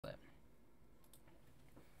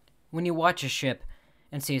When you watch a ship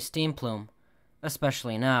and see a steam plume,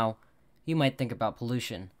 especially now, you might think about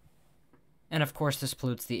pollution. And of course this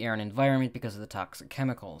pollutes the air and environment because of the toxic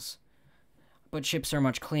chemicals. But ships are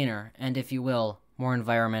much cleaner, and if you will, more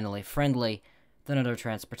environmentally friendly than other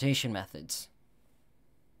transportation methods.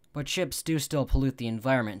 But ships do still pollute the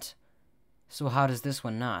environment, so how does this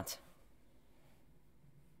one not?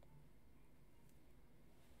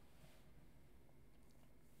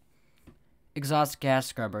 Exhaust gas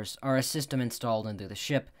scrubbers are a system installed into the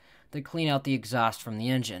ship that clean out the exhaust from the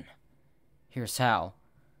engine. Here's how.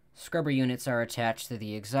 Scrubber units are attached to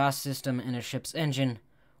the exhaust system in a ship's engine,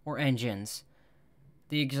 or engines.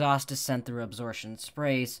 The exhaust is sent through absorption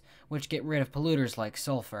sprays, which get rid of polluters like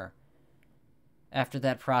sulfur. After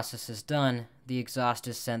that process is done, the exhaust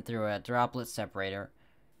is sent through a droplet separator,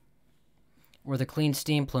 where the clean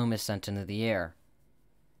steam plume is sent into the air.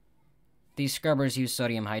 These scrubbers use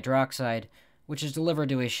sodium hydroxide, which is delivered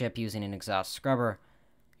to a ship using an exhaust scrubber,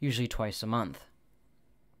 usually twice a month.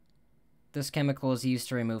 This chemical is used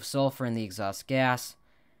to remove sulfur in the exhaust gas,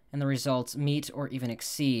 and the results meet or even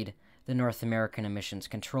exceed the North American Emissions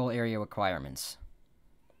Control Area requirements.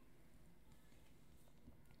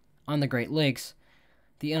 On the Great Lakes,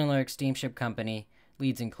 the Atlantic Steamship Company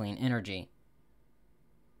leads in clean energy.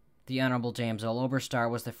 The Honorable James L. Oberstar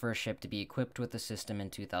was the first ship to be equipped with the system in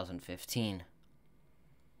 2015.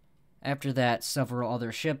 After that, several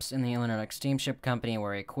other ships in the Atlantic Steamship Company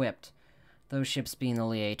were equipped, those ships being the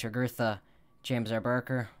Lee A. Tregurtha, James R.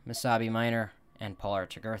 Barker, Misabi Minor, and Paul R.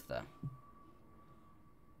 Tregurtha.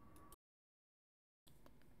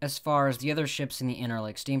 As far as the other ships in the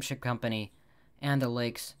Interlake Steamship Company and the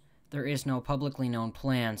lakes, there is no publicly known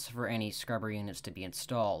plans for any scrubber units to be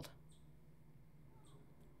installed.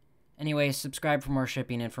 Anyway, subscribe for more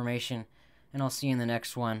shipping information, and I'll see you in the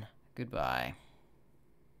next one. Goodbye.